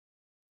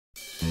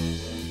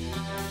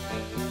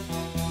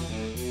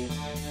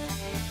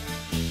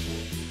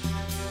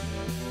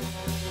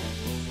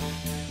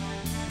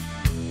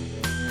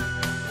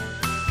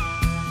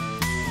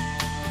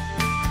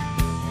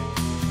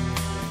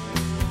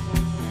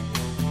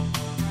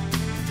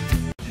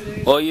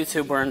Well,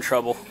 YouTube, we're in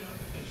trouble.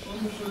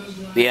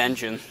 The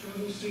engine.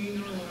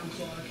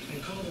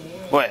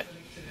 Wait.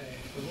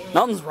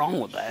 Nothing's wrong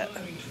with that.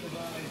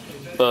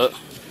 But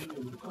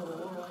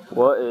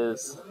what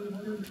is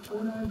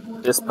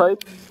this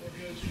pipe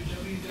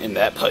and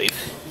that pipe?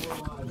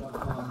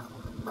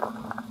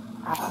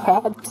 I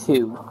had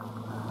to.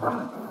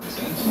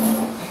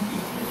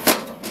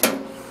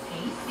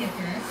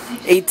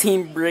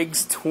 18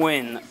 Briggs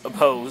twin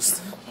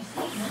opposed.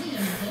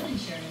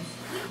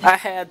 I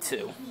had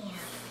to.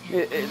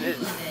 It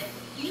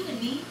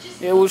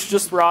was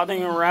just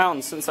rotting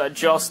around since I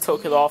just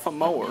took it off a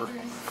mower.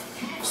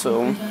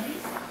 So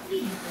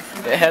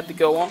it had to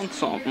go on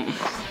something.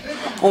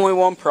 Only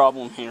one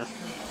problem here.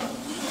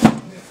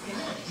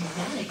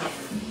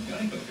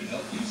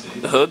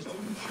 The hood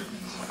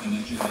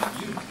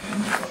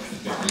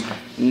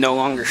no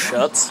longer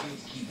shuts.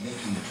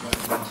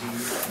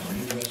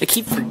 I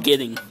keep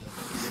forgetting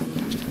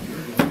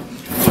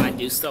when I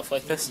do stuff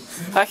like this.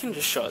 I can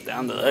just shut it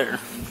down to there.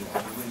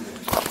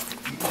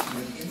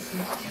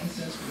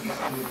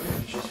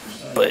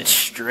 But it's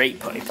straight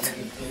piped.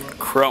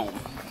 Chrome.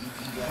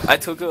 I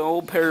took an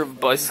old pair of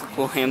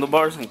bicycle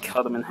handlebars and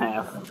cut them in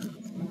half.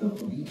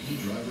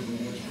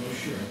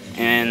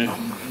 And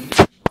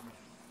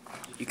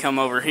you come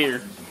over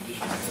here.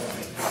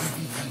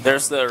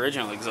 There's the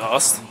original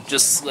exhaust.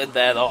 Just slid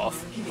that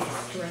off.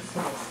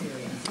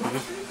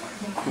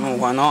 Well,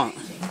 why not?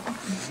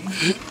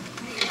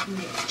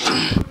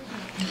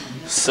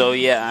 So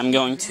yeah, I'm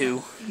going to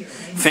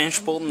finish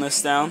bolting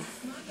this down,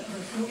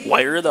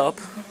 wire it up,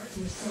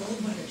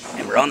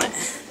 and run it.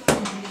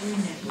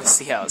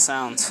 See how it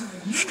sounds.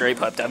 Straight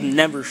piped. I've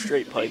never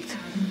straight piped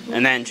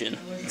an engine,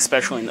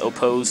 especially an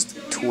opposed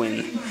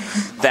twin.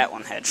 That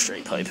one had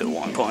straight pipe at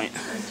one point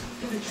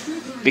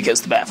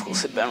because the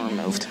baffles had been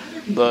removed.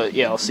 But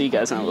yeah, I'll see you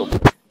guys in a little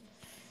bit.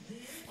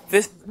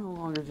 This is no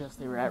longer just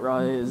a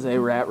Ratrod, it is a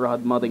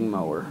Ratrod mudding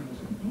mower.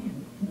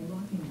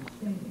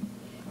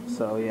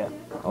 So yeah,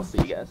 I'll see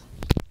you guys.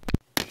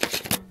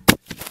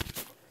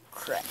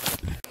 Crap.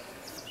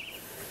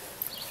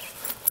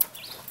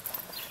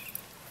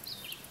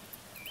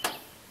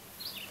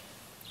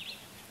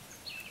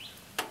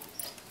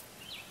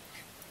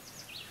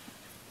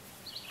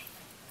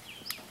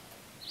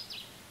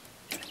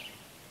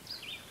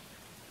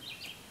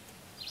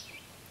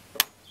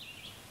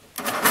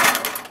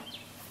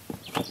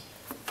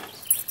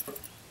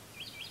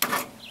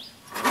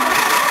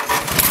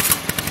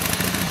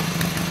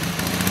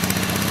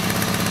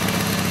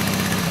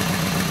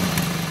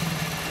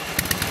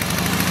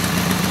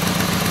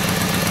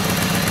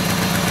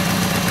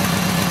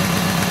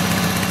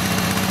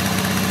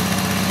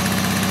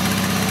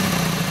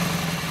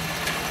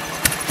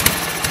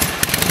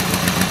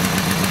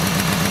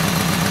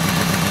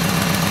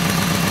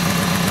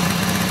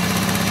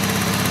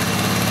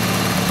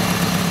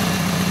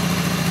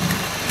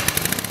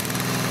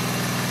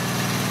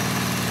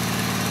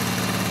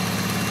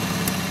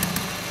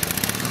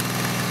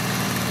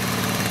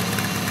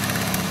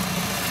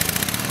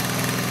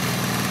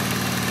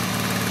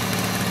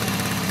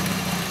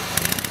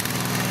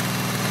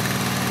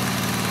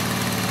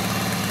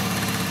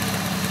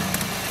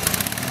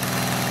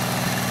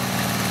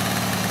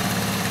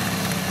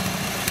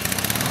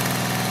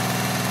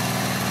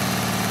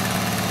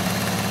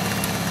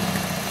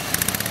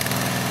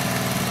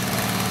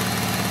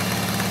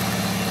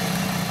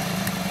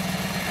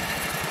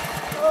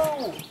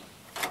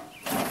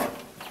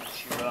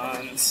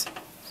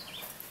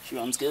 She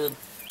runs good.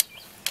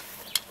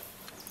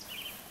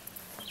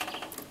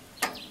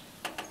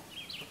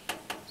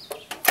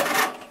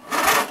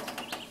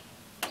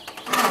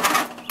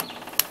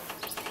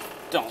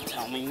 Don't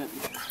tell me that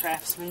the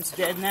Craftsman's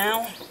dead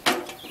now.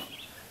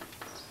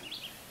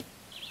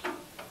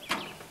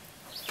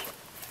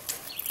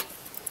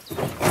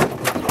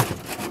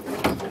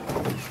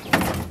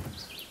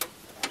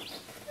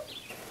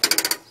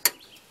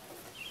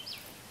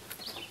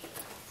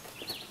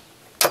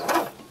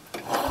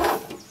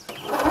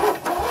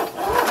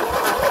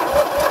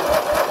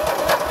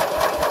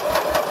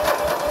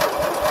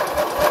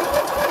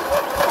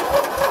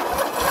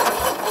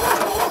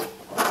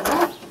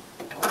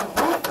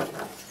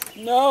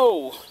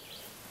 No!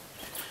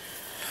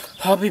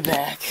 I'll be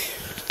back.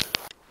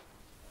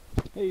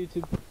 Hey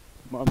YouTube,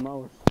 Mom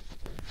Mower.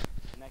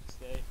 Next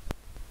day,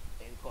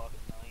 8 o'clock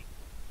at night.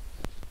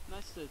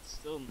 Nice that it's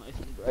still nice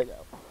and bright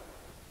out.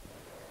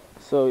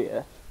 So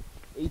yeah,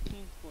 18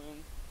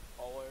 twin,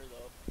 all wired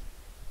up,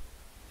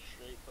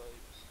 straight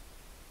pipes.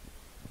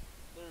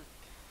 They're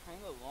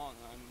kind of long.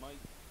 I don't know,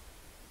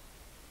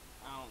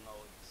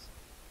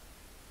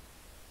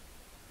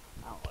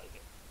 I don't like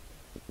it.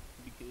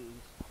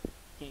 Because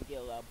can't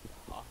get a lot of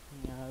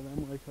popping out of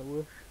them like I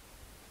wish.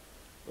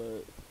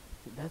 But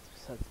that's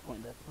besides the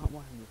point. That's not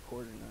why I'm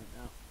recording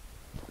right now.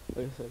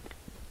 Like I said,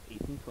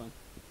 18 fun.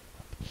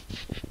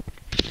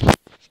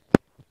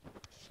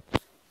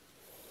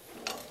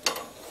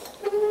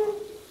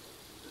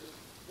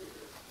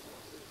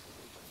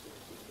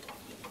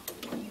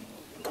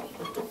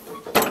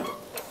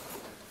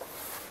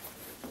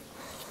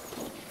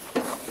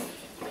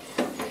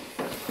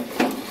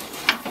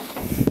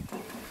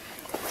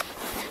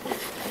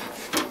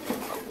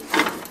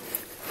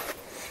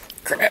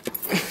 Crap.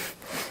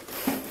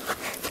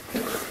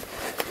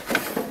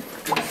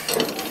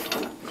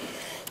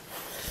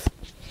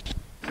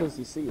 Because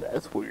you see,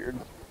 that's weird.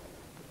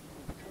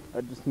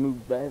 I just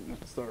moved that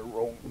and it started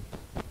rolling.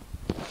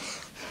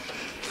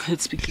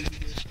 It's because of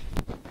this.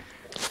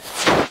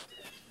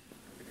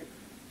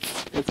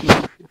 That's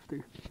my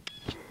shifter.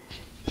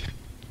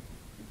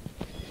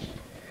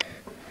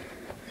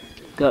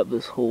 Got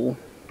this whole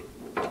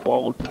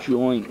ball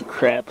joint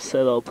crap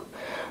set up.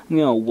 I'm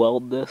gonna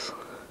weld this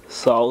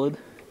solid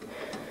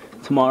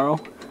tomorrow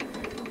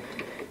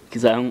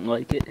because I don't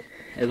like it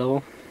at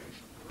all.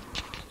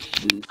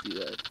 You can see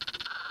that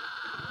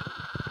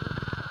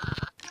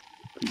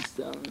piece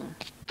down there.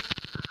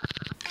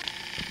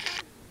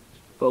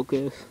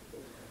 Focus.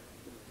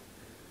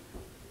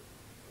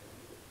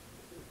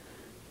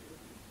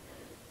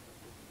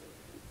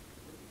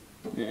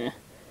 Yeah,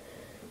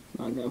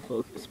 not gonna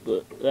focus,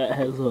 but that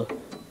has a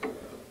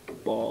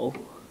ball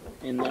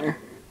in there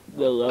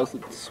that allows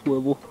it to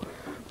swivel,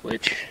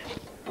 which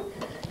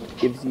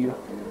gives you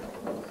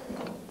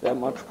that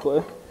much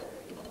play.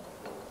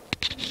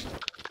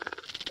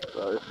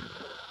 Sorry.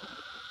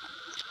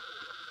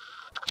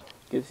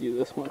 Gives you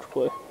this much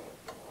play.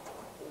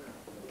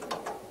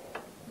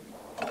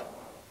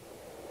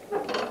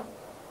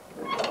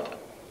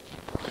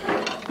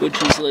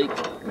 Which is like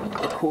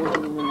a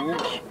quarter of an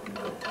inch.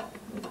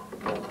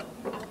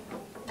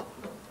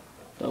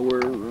 So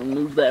we'll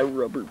remove that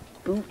rubber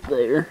boot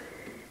there.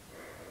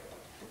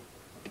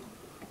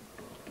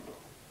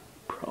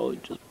 Probably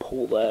just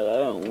pull that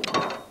out.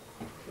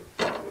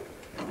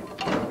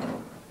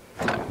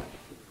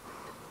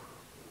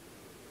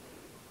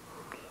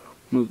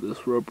 Move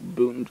this rubber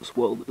boot and just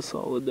weld it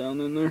solid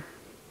down in there.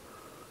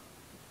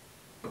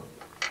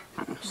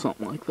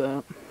 Something like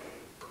that.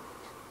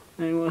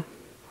 Anyway.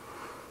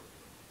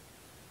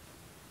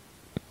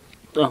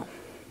 Oh,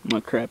 my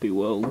crappy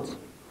welds.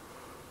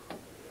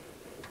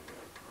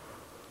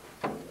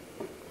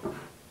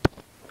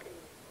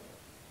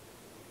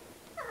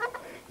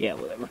 Yeah,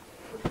 whatever.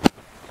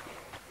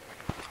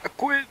 I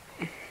quit.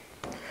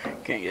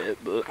 Can't get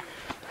it, but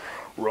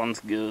runs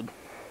good.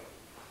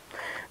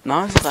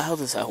 Not as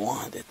loud as I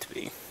wanted it to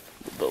be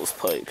with those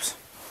pipes.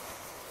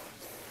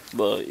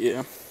 But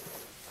yeah.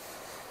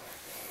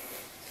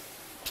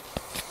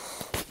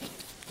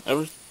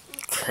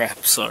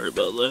 Crap, sorry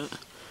about that.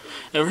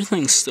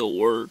 Everything still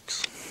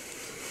works.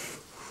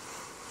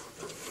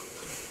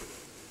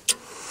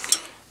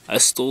 I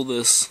stole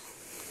this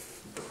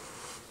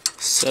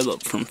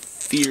setup from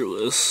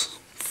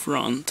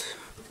fearlessfront.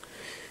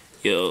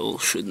 You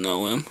should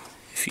know him.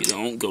 If you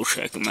don't, go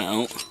check him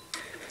out.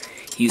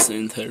 He's the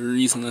entire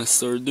reason I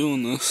started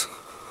doing this.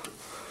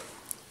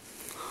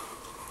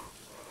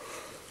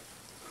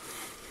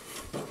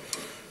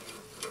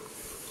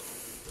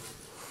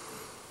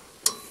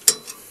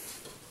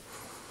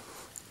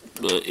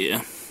 But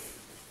yeah.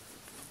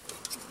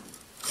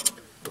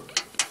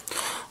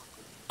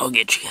 I'll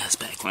get you guys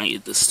back when I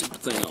get this stupid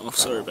thing off.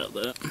 Sorry about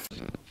that.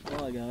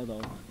 Well, I got it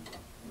off.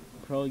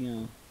 Probably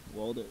gonna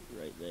weld it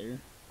right there.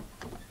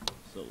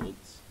 So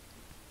it's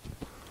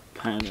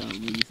kind of a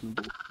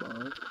reasonable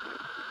spot.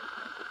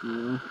 You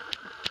know?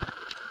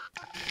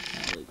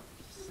 Not like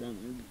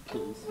centered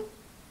because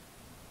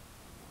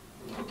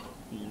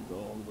you can go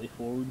all the way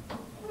forward,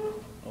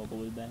 all the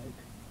way back,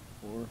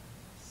 or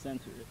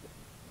center it.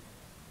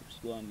 Which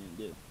is what I'm gonna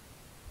do.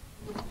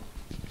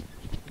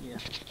 Yeah,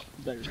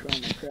 better show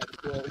my crap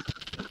as well.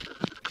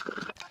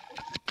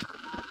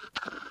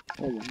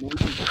 Oh, the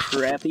most is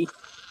crappy.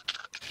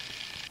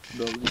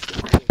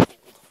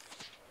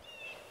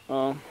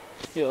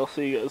 Yeah, I'll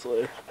see you guys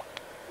later.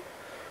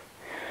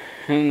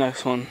 In the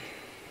next one.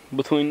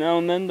 Between now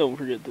and then, don't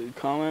forget to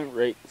comment,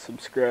 rate,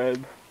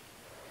 subscribe.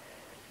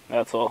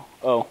 That's all.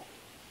 Oh,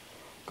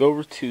 go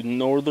over to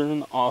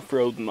Northern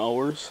Off-Road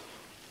Mowers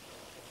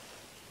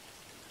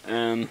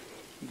and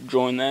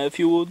join that if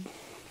you would.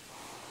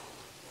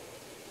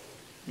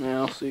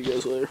 Yeah, I'll see you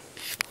guys later.